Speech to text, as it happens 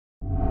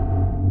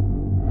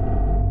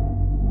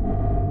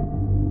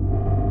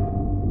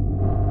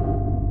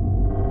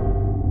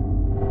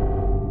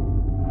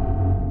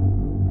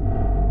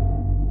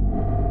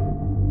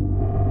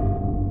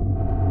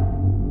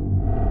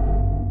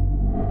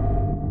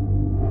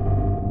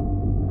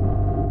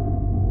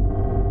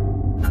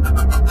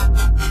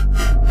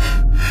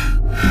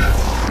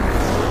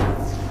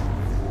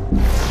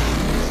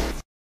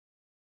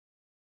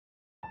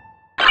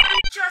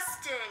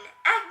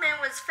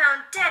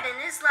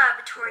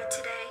laboratory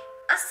today.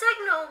 A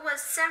signal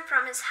was sent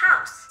from his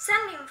house,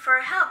 sending for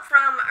help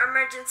from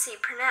emergency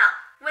personnel.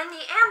 When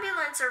the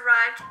ambulance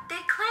arrived, they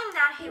claimed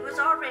that he was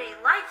already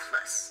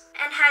lifeless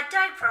and had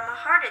died from a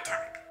heart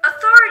attack.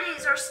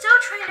 Authorities are still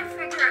trying to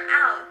figure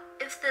out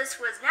if this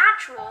was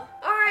natural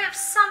or if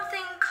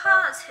something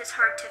caused his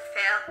heart to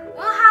fail.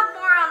 We'll have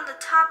more on the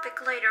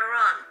topic later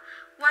on,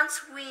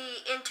 once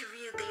we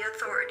interview the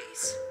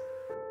authorities.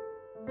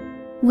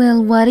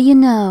 Well, what do you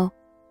know?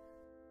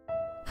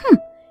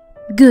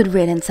 Good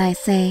riddance, I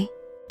say.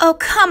 Oh,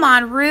 come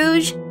on,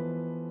 Rouge.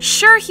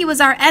 Sure, he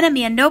was our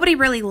enemy and nobody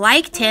really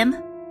liked him.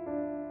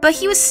 But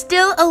he was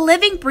still a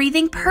living,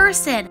 breathing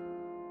person.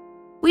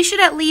 We should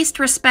at least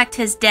respect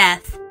his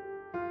death.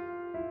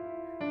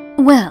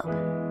 Well,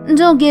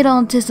 don't get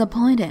all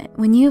disappointed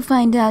when you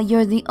find out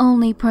you're the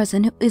only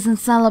person who isn't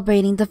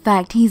celebrating the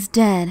fact he's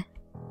dead.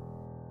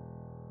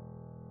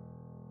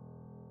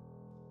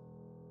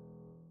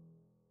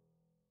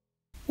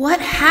 What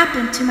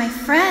happened to my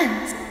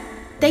friends?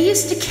 They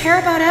used to care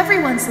about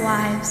everyone's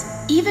lives,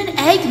 even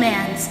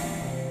Eggman's.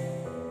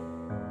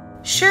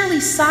 Surely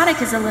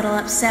Sonic is a little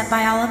upset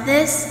by all of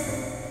this.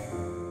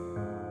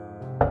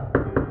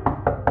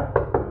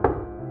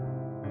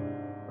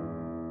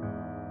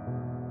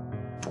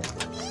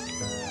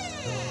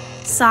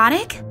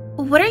 Sonic?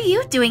 What are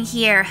you doing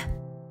here?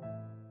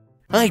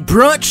 I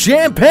brought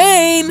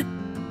champagne!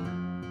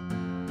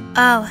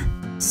 Oh,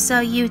 so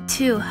you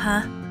too,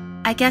 huh?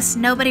 I guess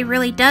nobody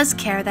really does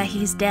care that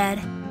he's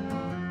dead.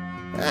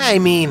 I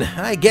mean,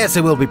 I guess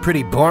it will be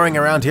pretty boring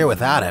around here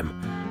without him.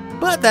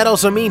 But that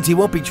also means he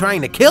won't be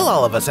trying to kill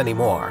all of us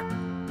anymore.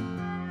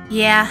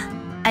 Yeah,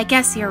 I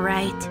guess you're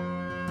right.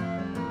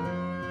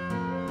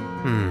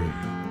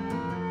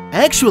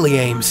 Actually,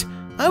 Ames,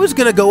 I was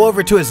gonna go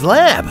over to his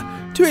lab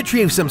to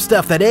retrieve some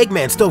stuff that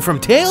Eggman stole from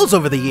Tails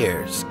over the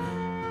years.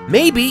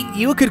 Maybe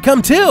you could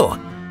come too.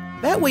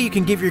 That way you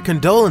can give your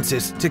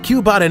condolences to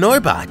Cubot and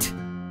Orbot.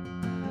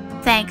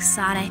 Thanks,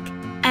 Sonic.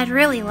 I'd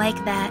really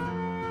like that.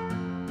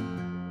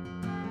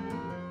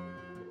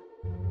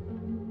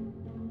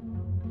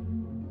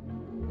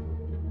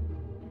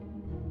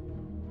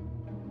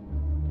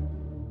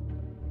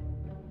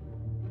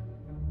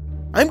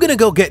 I'm gonna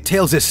go get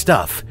Tails'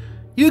 stuff.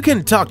 You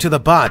can talk to the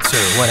bots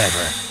or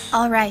whatever.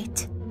 All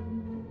right.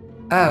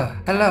 Oh,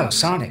 hello,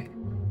 Sonic.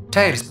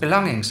 Tails'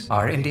 belongings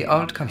are in the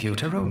old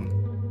computer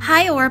room.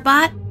 Hi,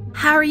 Orbot.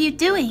 How are you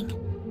doing?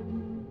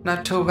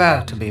 Not too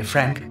well, to be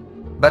frank,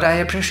 but I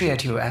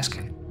appreciate you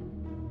asking.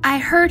 I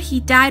heard he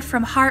died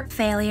from heart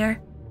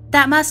failure.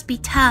 That must be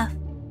tough.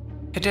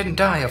 He didn't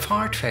die of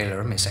heart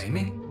failure, Miss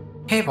Amy.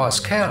 He was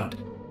killed.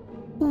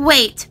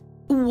 Wait,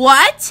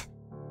 what?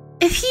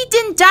 If he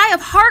didn't die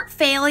of heart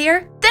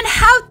failure, then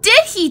how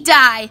did he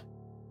die?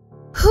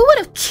 Who would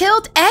have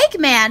killed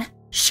Eggman?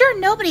 Sure,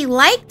 nobody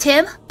liked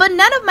him, but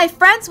none of my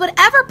friends would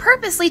ever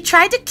purposely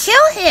try to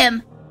kill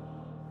him.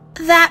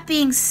 That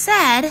being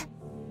said,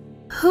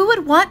 who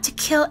would want to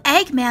kill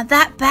Eggman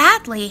that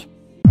badly?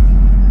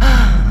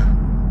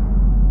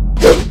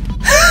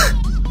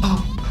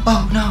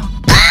 Oh no.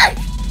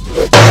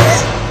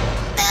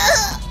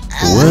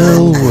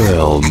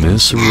 Well,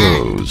 Miss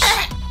Rose.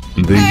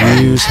 The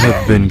years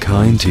have been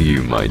kind to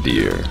you, my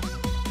dear.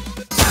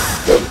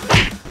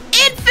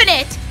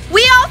 Infinite!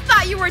 We all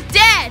thought you were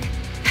dead!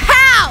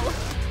 How?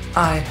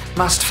 I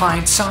must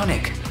find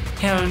Sonic.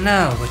 He'll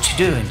know what to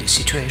do in this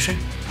situation.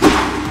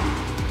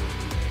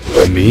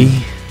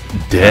 Me?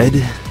 Dead?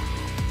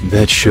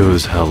 That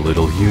shows how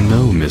little you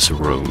know, Miss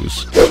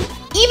Rose.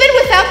 Even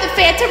without the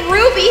Phantom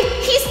Ruby,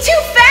 he's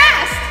too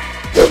fast!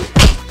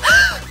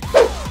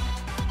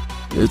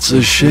 It's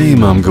a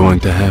shame I'm going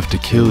to have to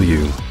kill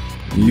you.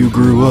 You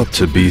grew up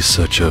to be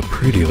such a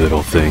pretty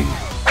little thing.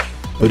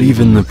 But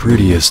even the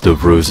prettiest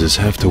of roses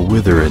have to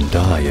wither and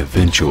die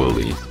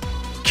eventually.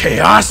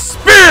 Chaos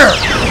Spear!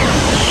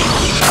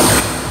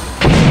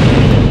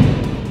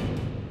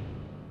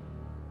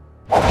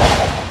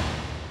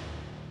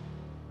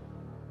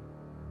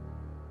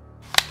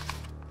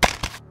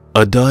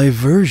 A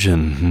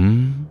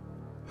diversion,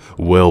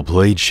 Well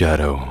played,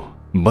 Shadow.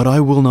 But I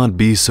will not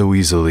be so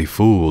easily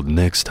fooled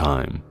next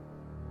time.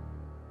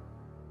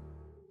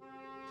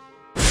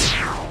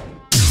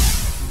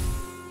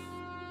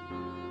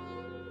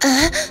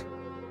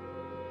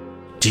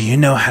 Do you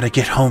know how to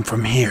get home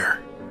from here?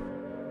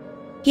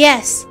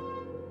 Yes,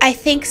 I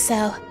think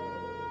so.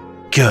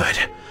 Good.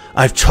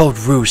 I've told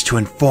Rouge to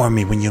inform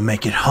me when you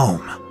make it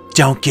home.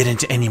 Don't get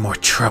into any more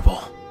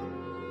trouble.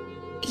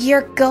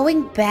 You're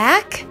going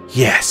back?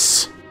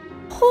 Yes.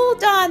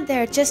 Hold on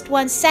there just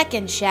 1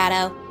 second,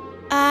 Shadow.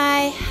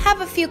 I have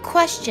a few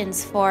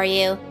questions for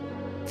you.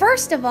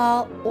 First of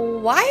all,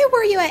 why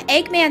were you at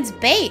Eggman's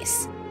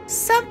base?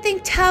 Something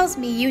tells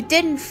me you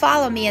didn't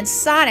follow me and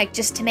Sonic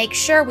just to make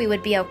sure we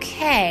would be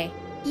okay.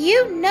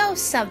 You know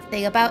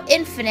something about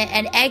Infinite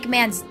and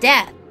Eggman's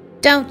death,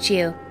 don't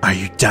you? Are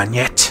you done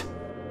yet?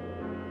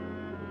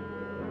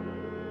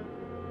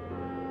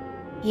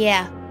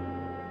 Yeah,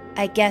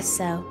 I guess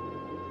so.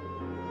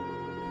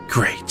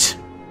 Great.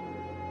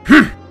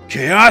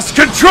 Chaos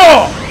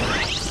Control!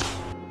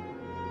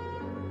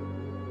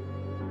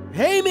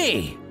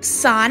 Amy!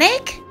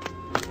 Sonic?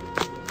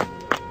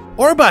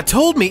 Orbot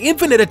told me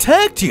Infinite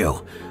attacked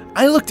you.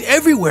 I looked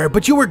everywhere,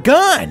 but you were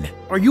gone.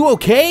 Are you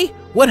okay?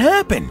 What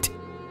happened?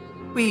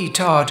 We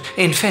thought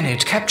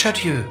Infinite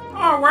captured you.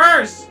 Or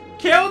worse,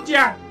 killed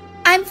ya!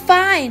 I'm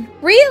fine,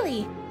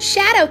 really.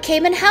 Shadow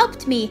came and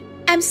helped me.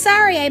 I'm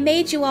sorry I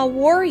made you all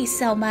worry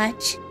so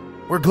much.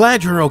 We're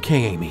glad you're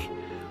okay, Amy.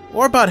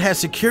 Orbot has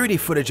security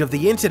footage of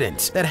the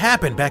incident that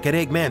happened back at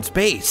Eggman's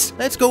base.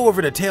 Let's go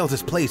over to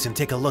Tails' place and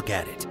take a look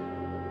at it.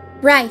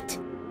 Right.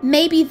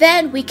 Maybe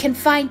then we can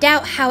find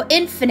out how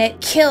Infinite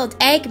killed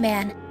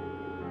Eggman.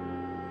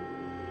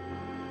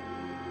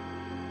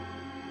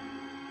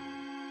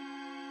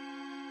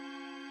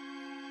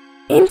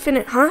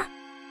 Infinite, huh?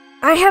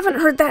 I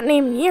haven't heard that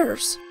name in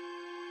years.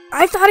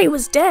 I thought he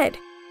was dead.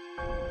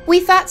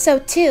 We thought so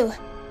too,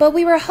 but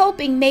we were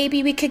hoping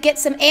maybe we could get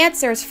some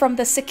answers from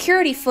the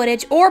security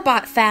footage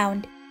Orbot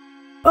found.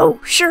 Oh,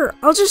 sure.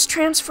 I'll just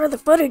transfer the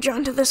footage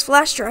onto this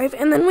flash drive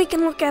and then we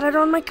can look at it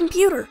on my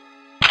computer.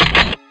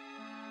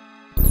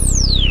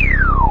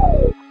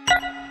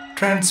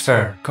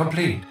 Transfer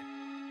complete.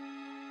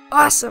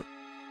 Awesome.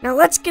 Now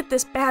let's get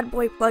this bad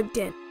boy plugged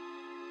in.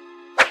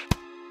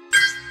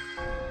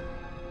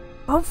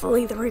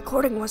 Hopefully the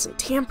recording wasn't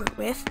tampered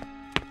with.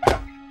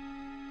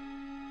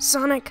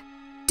 Sonic,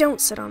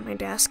 don't sit on my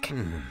desk.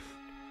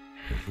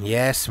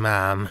 Yes,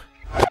 Mom.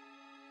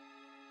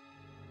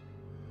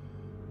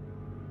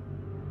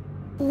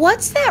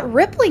 What's that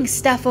rippling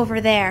stuff over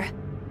there?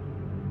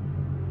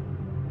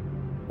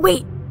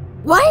 Wait,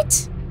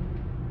 what?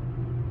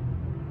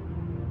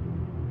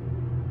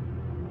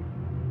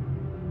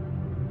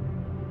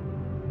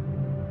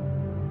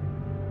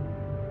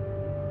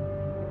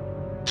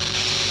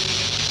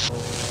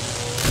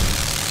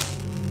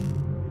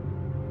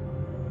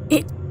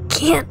 It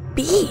can't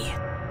be.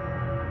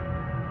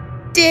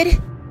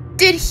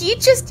 Did he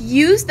just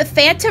use the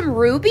Phantom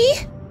Ruby?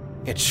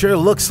 It sure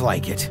looks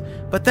like it,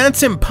 but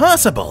that's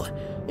impossible.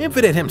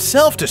 Infinite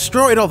himself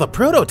destroyed all the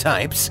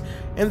prototypes,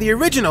 and the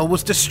original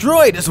was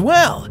destroyed as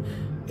well.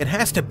 It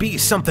has to be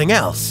something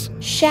else.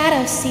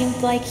 Shadow seemed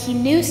like he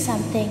knew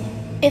something.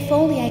 If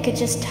only I could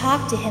just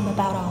talk to him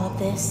about all of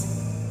this.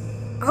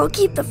 I'll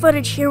keep the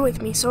footage here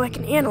with me so I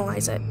can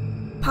analyze it.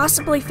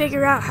 Possibly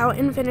figure out how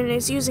Infinite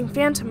is using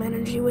Phantom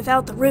energy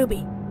without the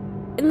Ruby.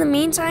 In the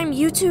meantime,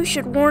 you two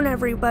should warn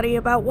everybody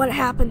about what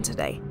happened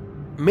today.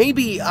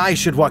 Maybe I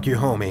should walk you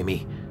home,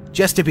 Amy,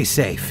 just to be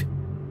safe.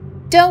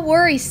 Don't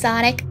worry,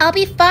 Sonic. I'll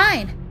be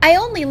fine. I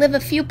only live a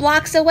few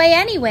blocks away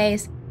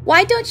anyways.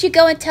 Why don't you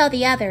go and tell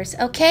the others,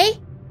 okay?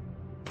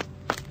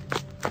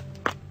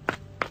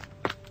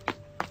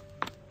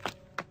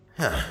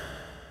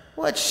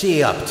 What's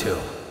she up to?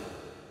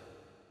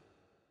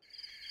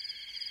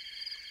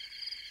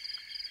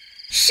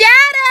 Shadow!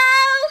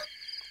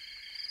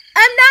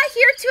 I'm not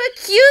here to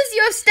accuse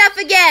you of stuff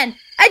again.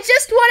 I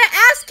just want to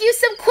ask you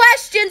some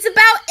questions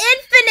about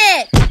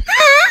Infinite.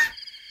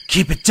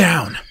 Keep it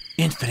down.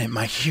 Infinite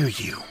might hear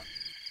you.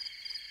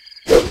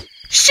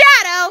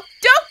 Shadow,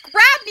 don't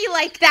grab me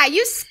like that.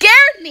 You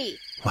scared me.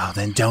 Well,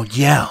 then don't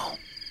yell.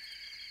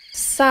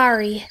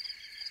 Sorry.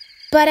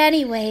 But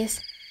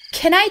anyways,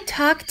 can I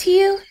talk to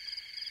you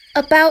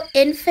about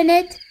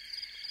Infinite?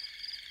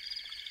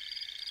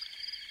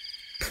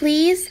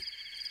 Please?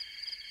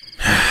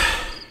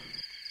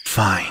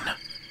 Fine,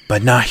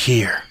 but not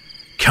here.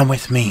 Come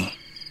with me.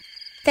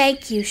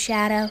 Thank you,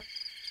 Shadow.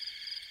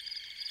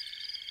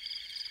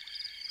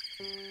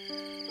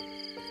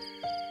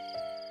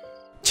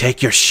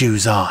 Take your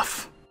shoes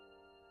off.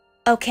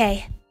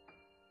 Okay.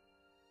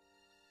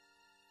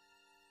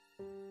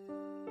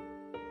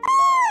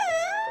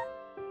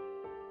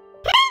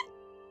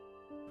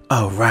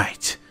 Oh,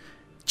 right.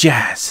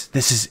 Jazz,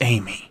 this is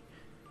Amy.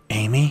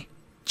 Amy,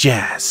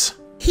 Jazz.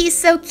 He's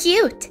so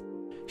cute.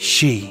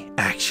 She,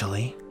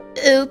 actually.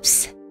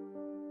 Oops.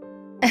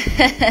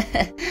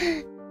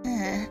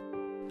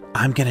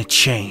 I'm gonna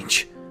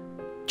change.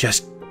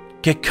 Just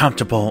get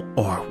comfortable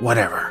or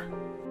whatever.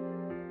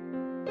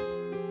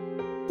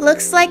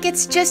 Looks like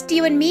it's just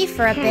you and me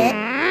for a bit.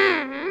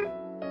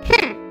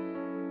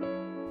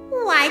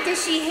 Why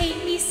does she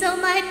hate me so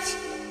much?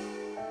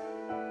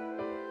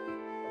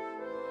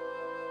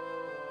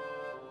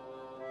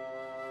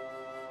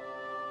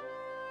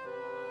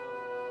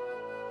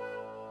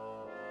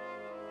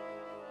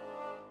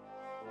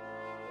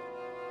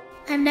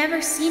 I've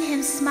never seen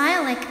him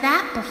smile like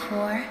that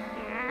before.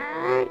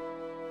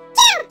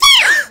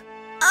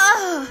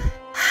 Oh,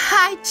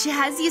 hi,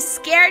 Jazz. You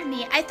scared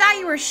me. I thought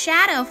you were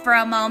Shadow for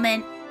a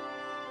moment.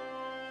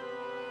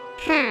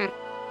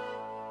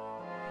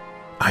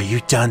 Are you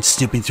done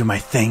snooping through my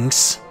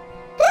things?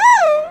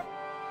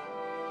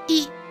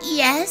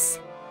 Yes?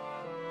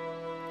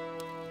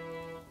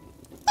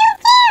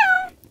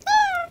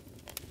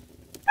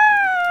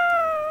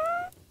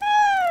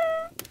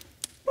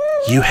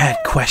 You had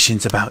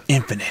questions about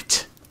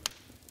Infinite.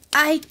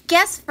 I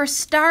guess for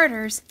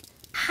starters,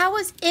 how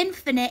was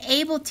Infinite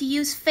able to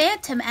use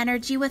Phantom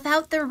energy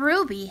without the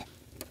Ruby?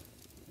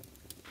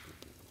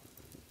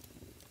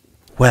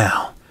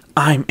 Well,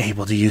 I'm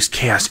able to use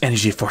chaos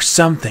energy for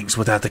some things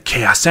without the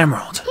Chaos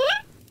Emerald.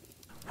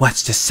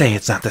 What's to say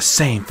it's not the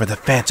same for the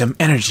Phantom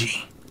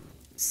energy?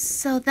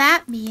 So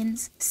that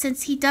means,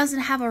 since he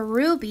doesn't have a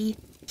ruby,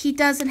 he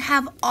doesn't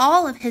have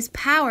all of his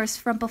powers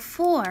from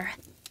before.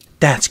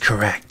 That's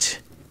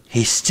correct.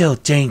 He's still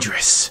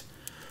dangerous,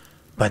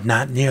 but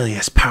not nearly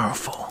as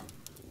powerful.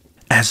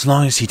 As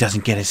long as he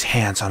doesn't get his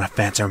hands on a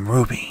Phantom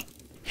Ruby,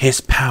 his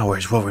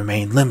powers will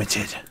remain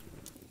limited.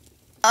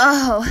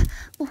 Oh,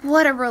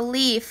 what a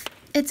relief.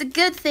 It's a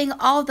good thing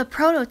all the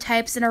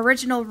prototypes and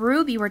original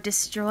Ruby were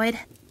destroyed.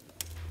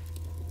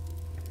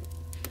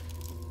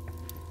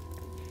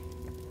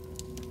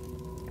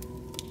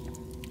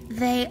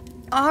 They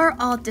are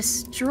all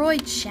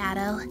destroyed,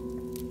 Shadow,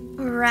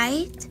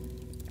 right?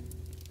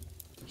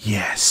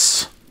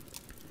 Yes.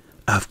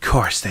 Of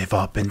course they've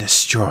all been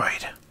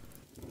destroyed.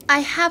 I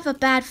have a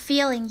bad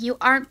feeling you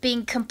aren't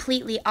being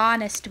completely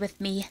honest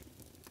with me.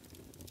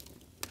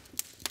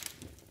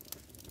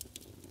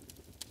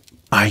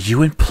 Are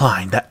you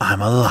implying that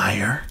I'm a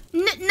liar?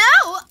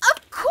 No,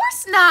 of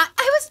course not.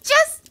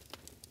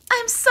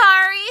 I'm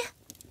sorry.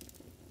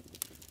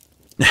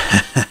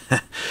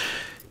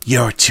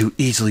 You're too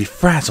easily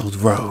frazzled,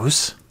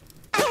 Rose.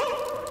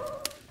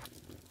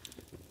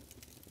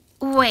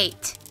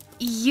 Wait,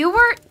 you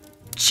were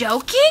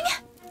joking?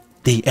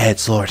 The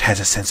Edgelord has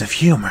a sense of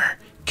humor.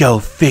 Go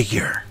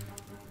figure.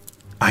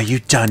 Are you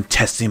done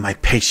testing my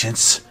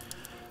patience?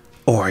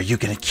 Or are you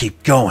gonna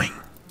keep going?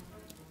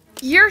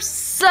 You're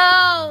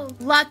so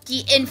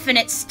lucky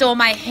Infinite stole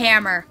my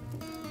hammer.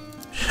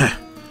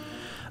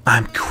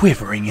 I'm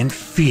quivering in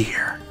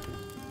fear.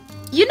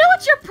 You know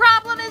what your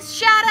problem is,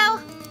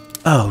 Shadow?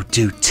 Oh,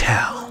 do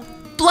tell.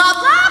 Blah,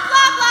 blah,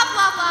 blah, blah,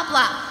 blah, blah,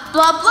 blah.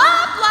 Blah,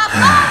 blah, blah,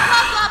 blah,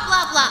 blah, blah,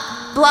 blah, blah.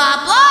 Blah,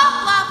 blah,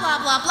 blah, blah,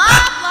 blah,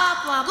 blah, blah,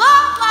 blah,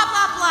 blah, blah,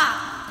 blah, blah.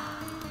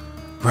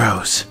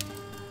 Rose,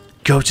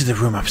 go to the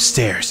room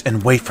upstairs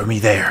and wait for me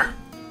there.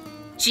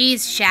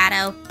 Jeez,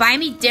 Shadow. Buy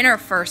me dinner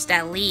first,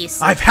 at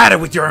least. I've had it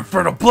with your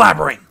infernal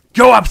blabbering.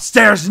 Go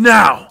upstairs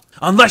now,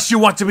 unless you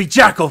want to be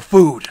jackal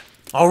food.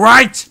 All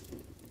right?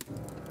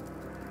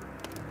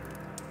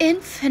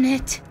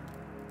 Infinite.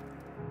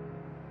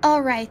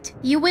 All right,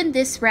 you win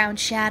this round,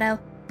 Shadow.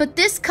 But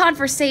this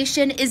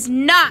conversation is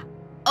not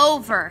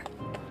over.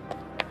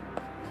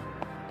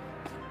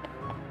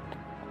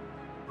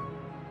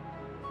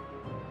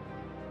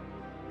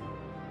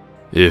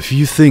 If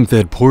you think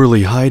that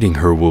poorly hiding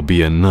her will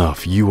be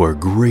enough, you are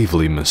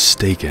gravely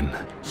mistaken.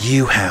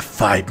 You have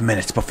 5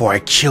 minutes before I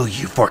kill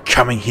you for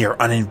coming here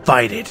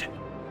uninvited.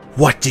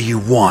 What do you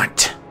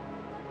want?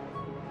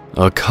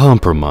 A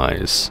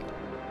compromise.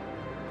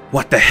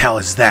 What the hell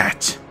is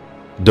that?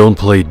 Don't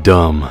play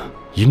dumb.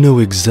 You know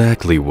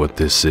exactly what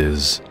this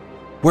is.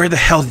 Where the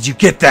hell did you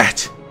get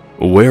that?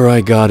 Where I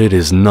got it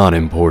is not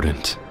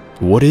important.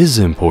 What is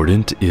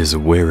important is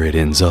where it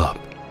ends up.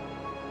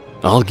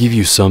 I'll give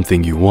you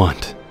something you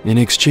want, in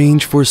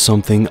exchange for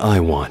something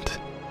I want.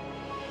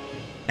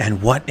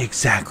 And what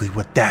exactly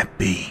would that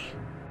be?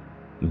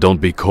 Don't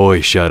be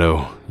coy,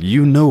 Shadow.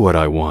 You know what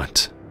I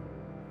want.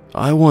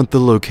 I want the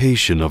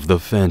location of the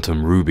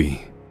Phantom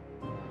Ruby.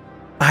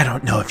 I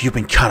don't know if you've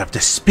been caught up to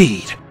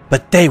speed,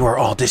 but they were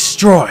all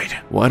destroyed.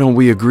 Why don't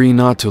we agree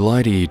not to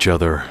lie to each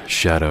other,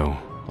 Shadow,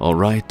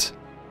 alright?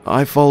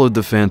 I followed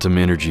the Phantom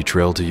Energy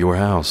Trail to your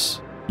house.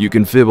 You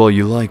can fib all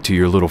you like to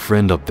your little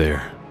friend up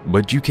there,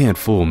 but you can't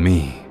fool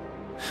me.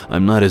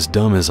 I'm not as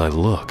dumb as I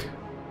look.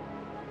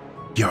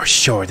 You're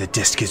sure the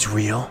disc is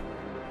real?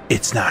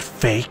 It's not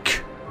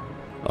fake?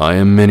 I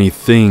am many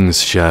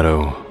things,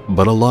 Shadow,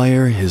 but a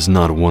liar is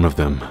not one of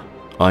them.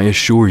 I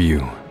assure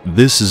you,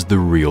 this is the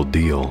real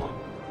deal.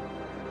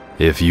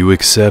 If you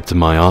accept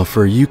my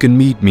offer, you can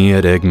meet me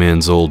at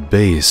Eggman's old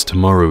base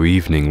tomorrow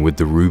evening with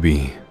the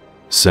ruby.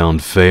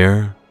 Sound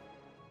fair?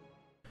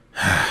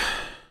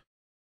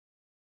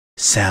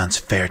 Sounds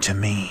fair to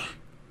me.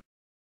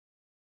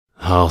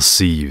 I'll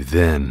see you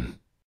then.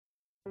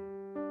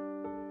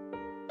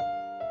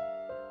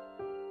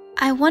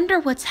 I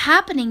wonder what's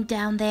happening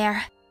down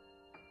there.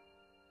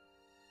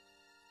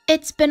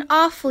 It's been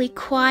awfully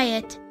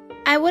quiet.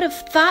 I would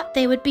have thought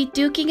they would be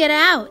duking it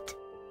out.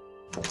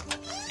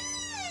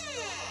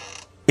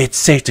 It's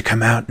safe to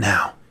come out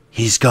now.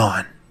 He's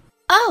gone.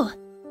 Oh,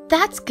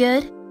 that's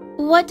good.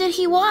 What did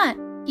he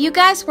want? You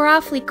guys were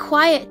awfully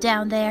quiet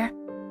down there.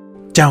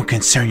 Don't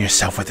concern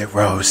yourself with it,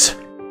 Rose.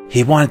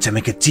 He wanted to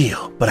make a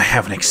deal, but I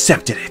haven't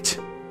accepted it.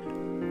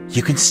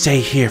 You can stay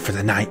here for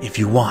the night if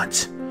you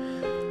want.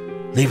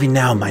 Leaving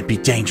now might be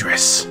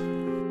dangerous.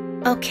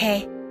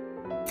 Okay,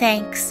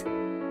 thanks.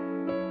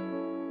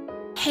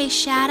 Hey,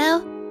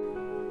 Shadow?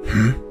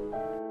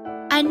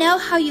 I know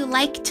how you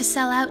like to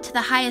sell out to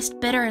the highest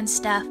bidder and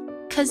stuff,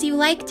 'cause you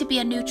like to be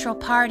a neutral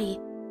party.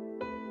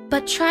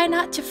 But try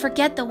not to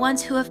forget the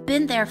ones who have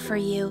been there for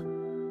you,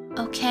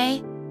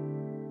 okay?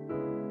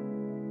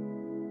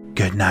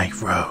 Good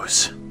night,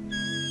 Rose.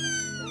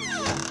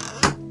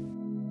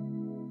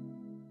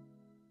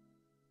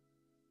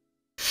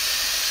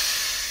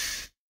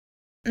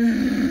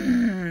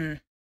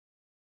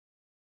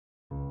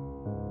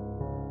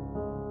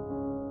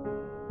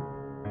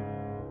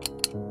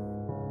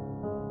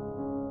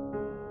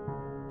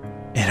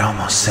 It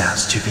almost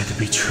sounds too good to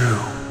be true.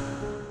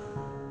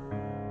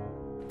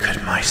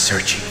 Could my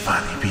searching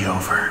finally be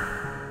over?